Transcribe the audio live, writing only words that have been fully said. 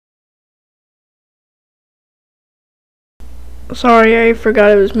Sorry, I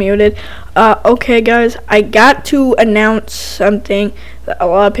forgot it was muted. Okay, guys, I got to announce something that a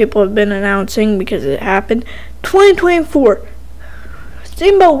lot of people have been announcing because it happened. 2024.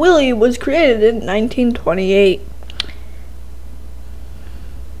 Steamboat Willie was created in 1928.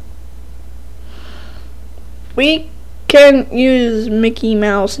 We can use Mickey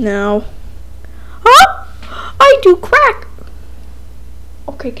Mouse now. Huh? I do crack.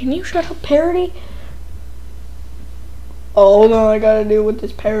 Okay, can you shut up, parody? Oh, hold on, I gotta deal with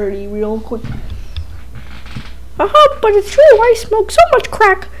this parody real quick. But it's true, I smoke so much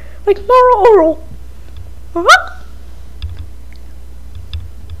crack, like Moral Oral.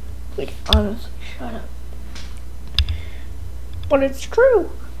 Like, honestly, shut up. But it's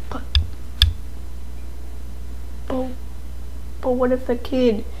true. But what if a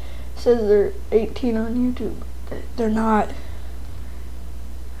kid says they're 18 on YouTube? They're not.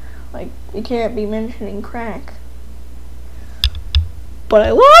 Like, we can't be mentioning crack. But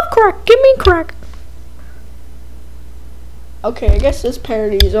I love crack. Give me crack. Okay, I guess this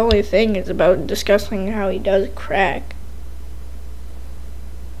parody's only thing is about discussing how he does crack.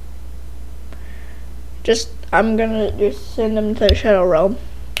 I'm gonna just send him to the Shadow Realm.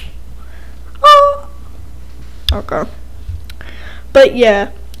 Oh. Okay. But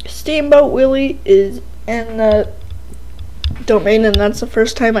yeah, Steamboat Willie is in the domain, and that's the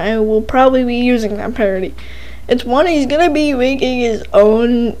first time I will probably be using that parody. It's one, he's gonna be making his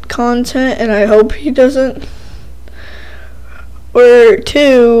own content, and I hope he doesn't. Or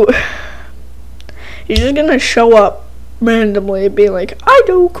two, he's just gonna show up randomly and be like, I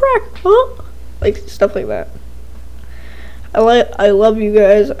do crack, huh? Like stuff like that. I love you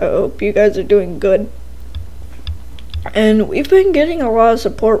guys. I hope you guys are doing good. And we've been getting a lot of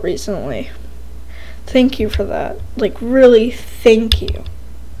support recently. Thank you for that. Like, really, thank you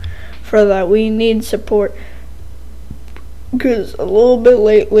for that. We need support. Because a little bit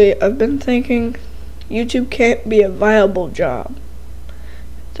lately, I've been thinking YouTube can't be a viable job.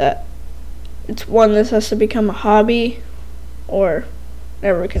 That it's one that has to become a hobby or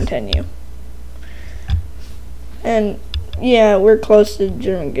never continue. And yeah, we're close to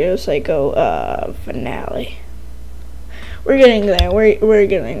German Go Psycho finale. We're getting there. We're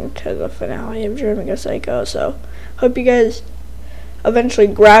getting to the finale of German Go Psycho. So hope you guys eventually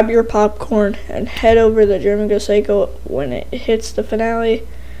grab your popcorn and head over to German Go Psycho when it hits the finale,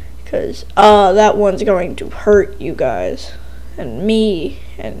 because that one's going to hurt you guys and me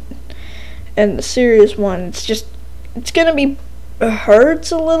and the serious one. It's gonna be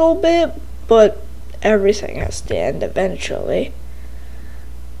hurts a little bit, but everything has to end eventually.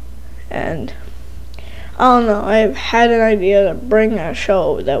 And I don't know, I've had an idea to bring a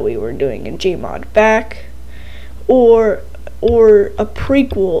show that we were doing in Gmod back, or a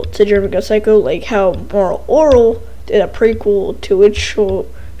prequel to German Go Psycho, like how Moral Oral did a prequel to its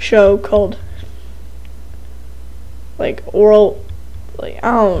show called like Oral, like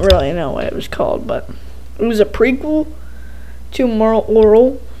I don't really know what it was called, but it was a prequel to Moral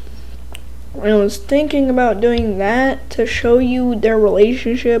Oral. And I was thinking about doing that to show you their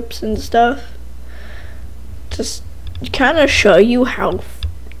relationships and stuff. Just kind of show you how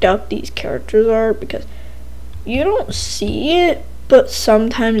fucked up these characters are, because you don't see it, but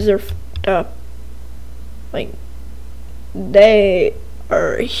sometimes they're fucked up. Like, they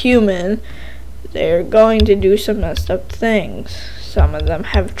are human. They're going to do some messed up things. Some of them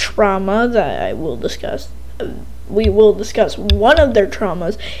have trauma that I will discuss. We will discuss one of their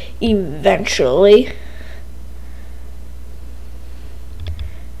traumas eventually.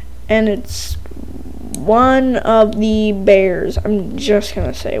 And it's one of the bears. I'm just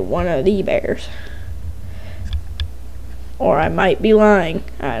gonna say one of the bears. Or I might be lying.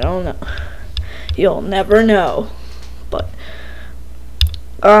 I don't know. You'll never know. But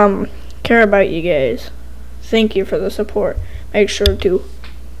care about you guys. Thank you for the support. Make sure to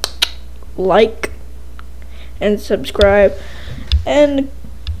like and subscribe and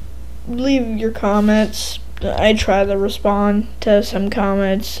leave your comments. I try to respond to some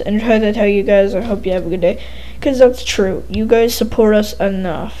comments and try to tell you guys I hope you have a good day, because that's true. You guys support us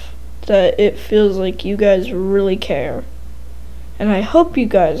enough that it feels like you guys really care. And I hope you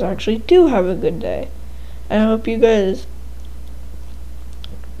guys actually do have a good day. I hope you guys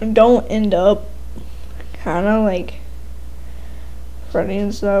don't end up kind of like Freddy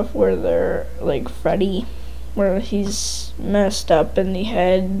and stuff, where they're like Freddy, where he's messed up in the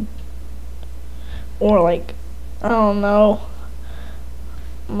head, or like, I don't know,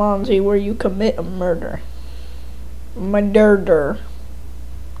 Monty, where you commit a murder.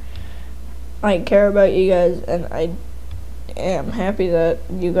 I care about you guys, and I am happy that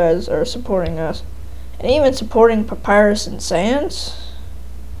you guys are supporting us. and even supporting Papyrus and Sans.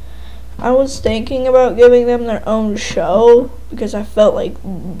 I was thinking about giving them their own show because I felt like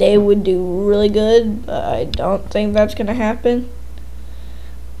they would do really good, but I don't think that's going to happen.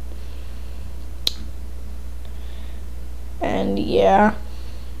 And yeah,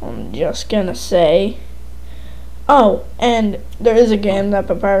 I'm just going to say, oh, and there is a game that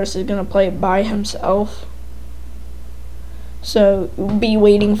Papyrus is going to play by himself. So be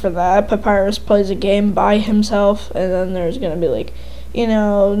waiting for that. Papyrus plays a game by himself, and then there's going to be like, you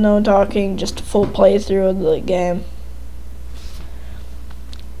know, no talking, just a full playthrough of the game.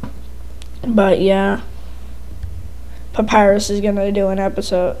 But yeah, Papyrus is going to do an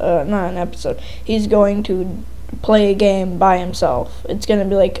episode, not an episode, he's going to play a game by himself. It's going to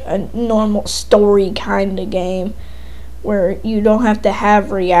be like a normal story kind of game where you don't have to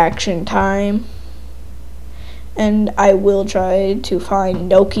have reaction time. And I will try to find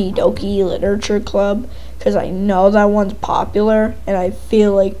Doki Doki Literature Club, because I know that one's popular, and I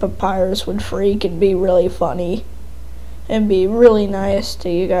feel like Papyrus would freak and be really funny and be really nice to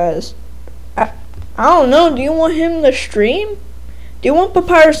you guys. I don't know, do you want him to stream? Do you want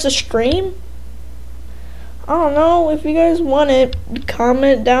Papyrus to stream? I don't know, if you guys want it,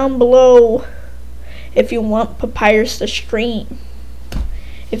 comment down below if you want Papyrus to stream.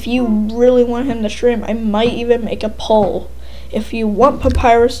 If you really want him to stream, I might even make a poll. If you want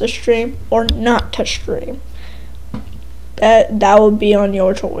Papyrus to stream or not to stream, that would be on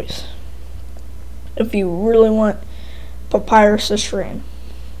your choice. If you really want Papyrus to stream.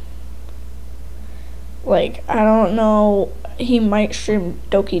 Like, I don't know, he might stream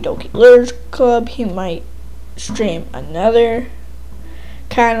Doki Doki Literature Club, he might stream another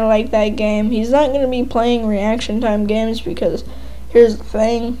kind of like that game. He's not going to be playing reaction time games because here's the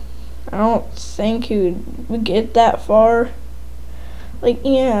thing, I don't think he would get that far. Like,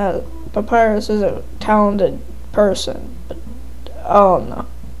 yeah, Papyrus is a talented person, but I don't know.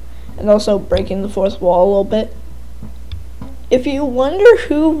 And also breaking the fourth wall a little bit. If you wonder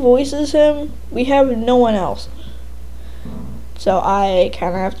who voices him, we have no one else. So I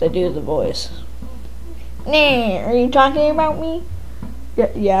kind of have to do the voice. Nah, are you talking about me?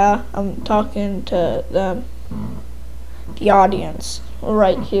 Yeah, I'm talking to them. The audience,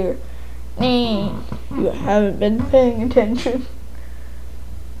 right here. Nah, you haven't been paying attention.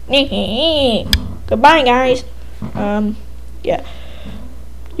 Goodbye, guys. Yeah.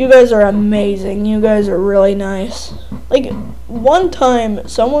 You guys are amazing. You guys are really nice. Like, one time,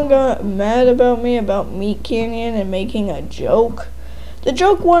 someone got mad about me about Meat Canyon and making a joke. The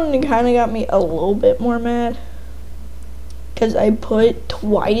joke one kind of got me a little bit more mad, because I put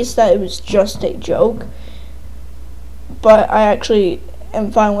twice that it was just a joke. But I actually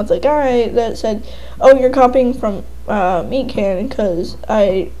am fine with the guy that said, oh, you're copying from Meat Canyon, because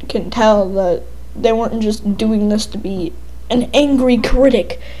I can tell that they weren't just doing this to be an angry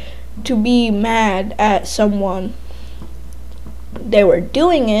critic, to be mad at someone. They were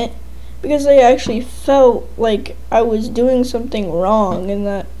doing it because they actually felt like I was doing something wrong and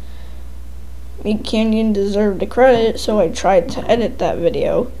that Meat Canyon deserved the credit, so I tried to edit that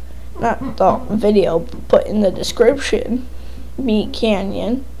video. Not the video, but put in the description Meat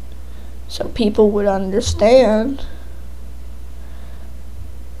Canyon, so people would understand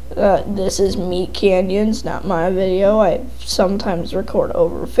that this is Meat Canyon's, not my video. I sometimes record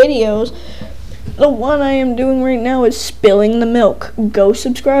over videos. The one I am doing right now is Spilling the Milk. Go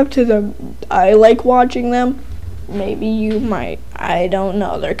subscribe to them. I like watching them. Maybe you might. I don't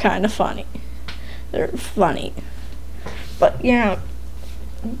know. They're kind of funny. They're funny. But yeah,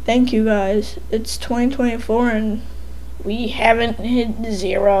 thank you guys. It's 2024 and we haven't hit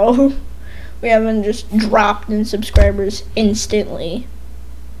 0. We haven't just dropped in subscribers instantly.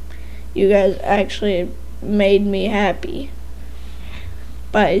 You guys actually made me happy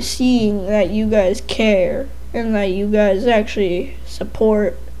by seeing that you guys care and that you guys actually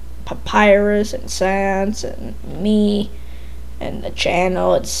support Papyrus and Sans and me and the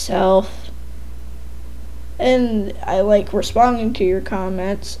channel itself. And I like responding to your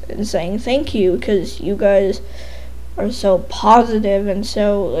comments and saying thank you, because you guys are so positive and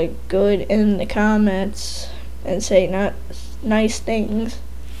so like good in the comments and say not nice things.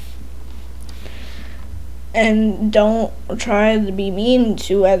 And don't try to be mean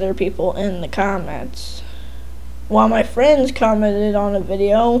to other people in the comments. While my friends commented on a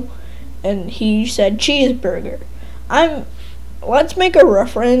video and he said cheeseburger, let's make a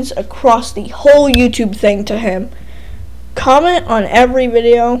reference across the whole YouTube thing to him. Comment on every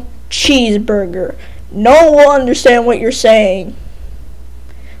video, cheeseburger. No one will understand what you're saying.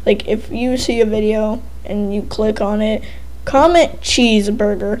 Like, if you see a video and you click on it, comment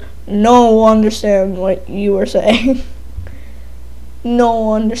cheeseburger. No one will understand what you were saying. No one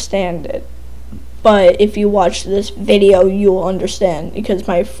will understand it. But if you watch this video, you will understand. Because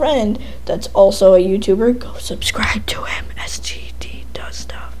my friend, that's also a YouTuber, go subscribe to him. SGD does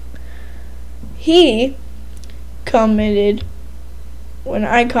stuff. He commented, when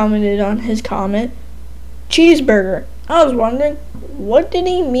I commented on his comment, cheeseburger. I was wondering, what did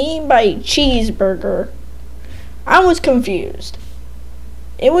he mean by cheeseburger? I was confused.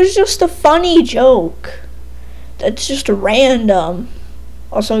 It was just a funny joke. That's just random.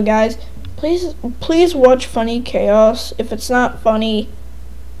 Also, guys, please watch Funny Chaos. If it's not funny,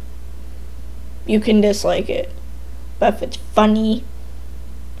 you can dislike it. But if it's funny,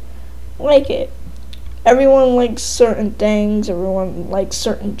 like it. Everyone likes certain things. Everyone likes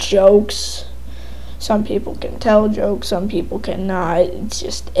certain jokes. Some people can tell jokes. Some people cannot. It's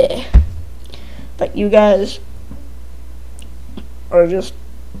just But you guys are just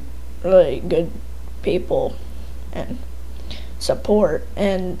really good people and support,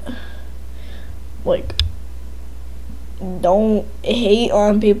 and like, don't hate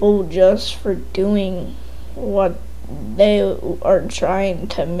on people just for doing what they are trying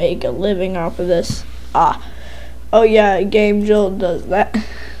to make a living off of this. Oh yeah, Game Jolt does that.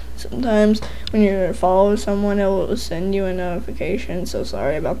 Sometimes when you follow someone, it will send you a notification, so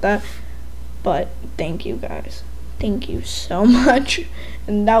sorry about that. But thank you guys. Thank you so much.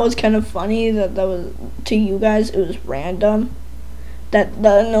 And that was kind of funny that was, to you guys, it was random. That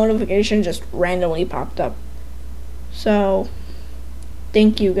the notification just randomly popped up. So,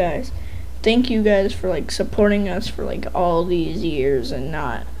 thank you guys. Thank you guys for like supporting us for like all these years, and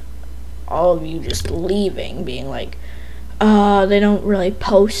not all of you just leaving, being like, they don't really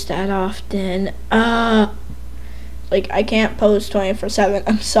post that often. Like, I can't post 24/7.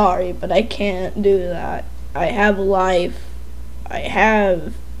 I'm sorry, but I can't do that. I have a life. I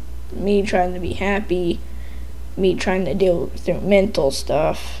have me trying to be happy, me trying to deal through mental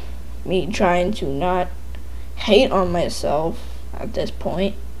stuff, me trying to not hate on myself at this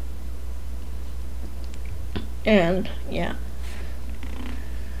point. And yeah.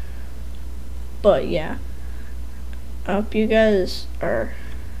 But yeah, I hope you guys are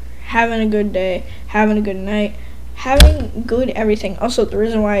having a good day, having a good night, having good everything. Also, the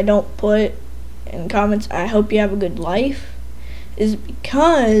reason why I don't put in comments, I hope you have a good life, is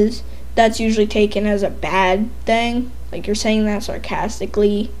because that's usually taken as a bad thing. Like, you're saying that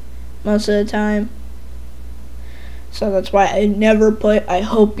sarcastically most of the time. So that's why I never put, I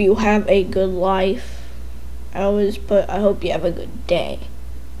hope you have a good life. I always put, I hope you have a good day.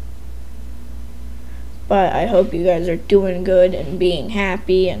 But I hope you guys are doing good and being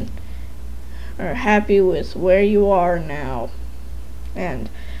happy and are happy with where you are now. And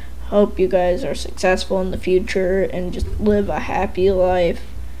hope you guys are successful in the future and just live a happy life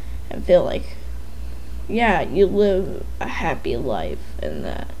and feel like, yeah, you live a happy life and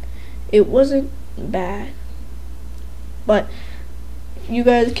that it wasn't bad. But you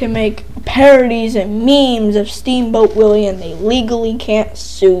guys can make parodies and memes of Steamboat Willie, and they legally can't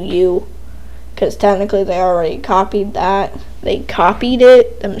sue you, because technically they already copied that. They copied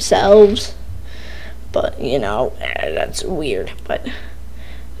it themselves. But, you know, that's weird. But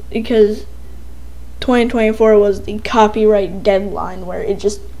because 2024 was the copyright deadline where it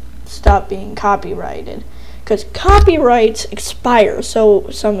just stopped being copyrighted. Because copyrights expire. So,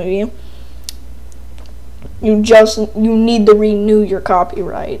 some of you, you need to renew your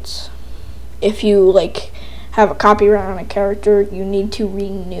copyrights. If you, like, have a copyright on a character, you need to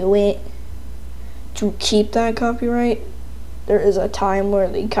renew it to keep that copyright. There is a time where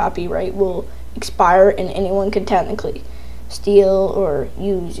the copyright will expire and anyone can technically steal or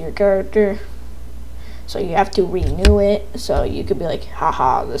use your character. So you have to renew it, so you could be like,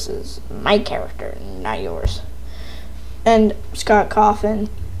 haha, this is my character, not yours. And Scott Coffin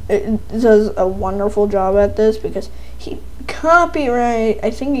does a wonderful job at this, because he copyright,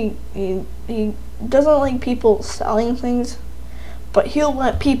 I think he doesn't like people selling things, but he'll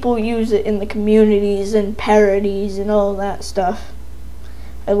let people use it in the communities and parodies and all that stuff.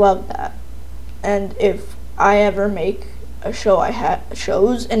 I love that. And if I ever make a show,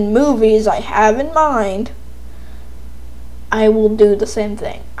 shows and movies I have in mind, I will do the same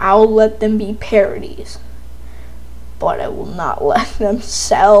thing. I'll let them be parodies, but I will not let them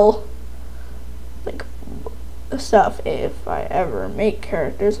sell like stuff. If I ever make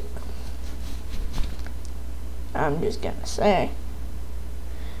characters, I'm just gonna say,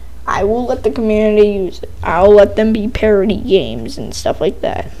 I will let the community use it. I'll let them be parody games and stuff like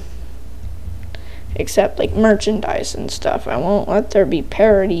that. Except like merchandise and stuff. I won't let there be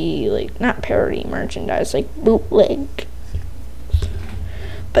parody, like, not parody merchandise, like bootleg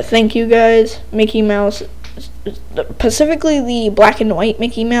But thank you guys. Mickey Mouse, specifically the black and white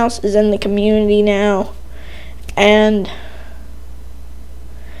Mickey Mouse, is in the community now. And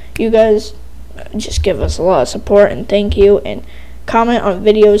you guys just give us a lot of support, and thank you. And comment on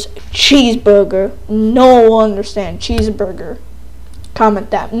videos. Cheeseburger. No one will understand. Cheeseburger. Comment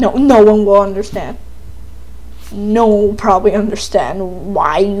that. No one will understand. No one will probably understand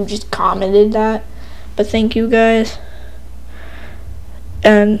why you just commented that. But thank you guys.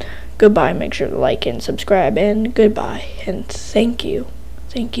 And goodbye. Make sure to like and subscribe. And goodbye. And thank you.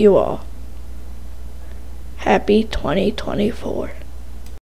 Thank you all. Happy 2024.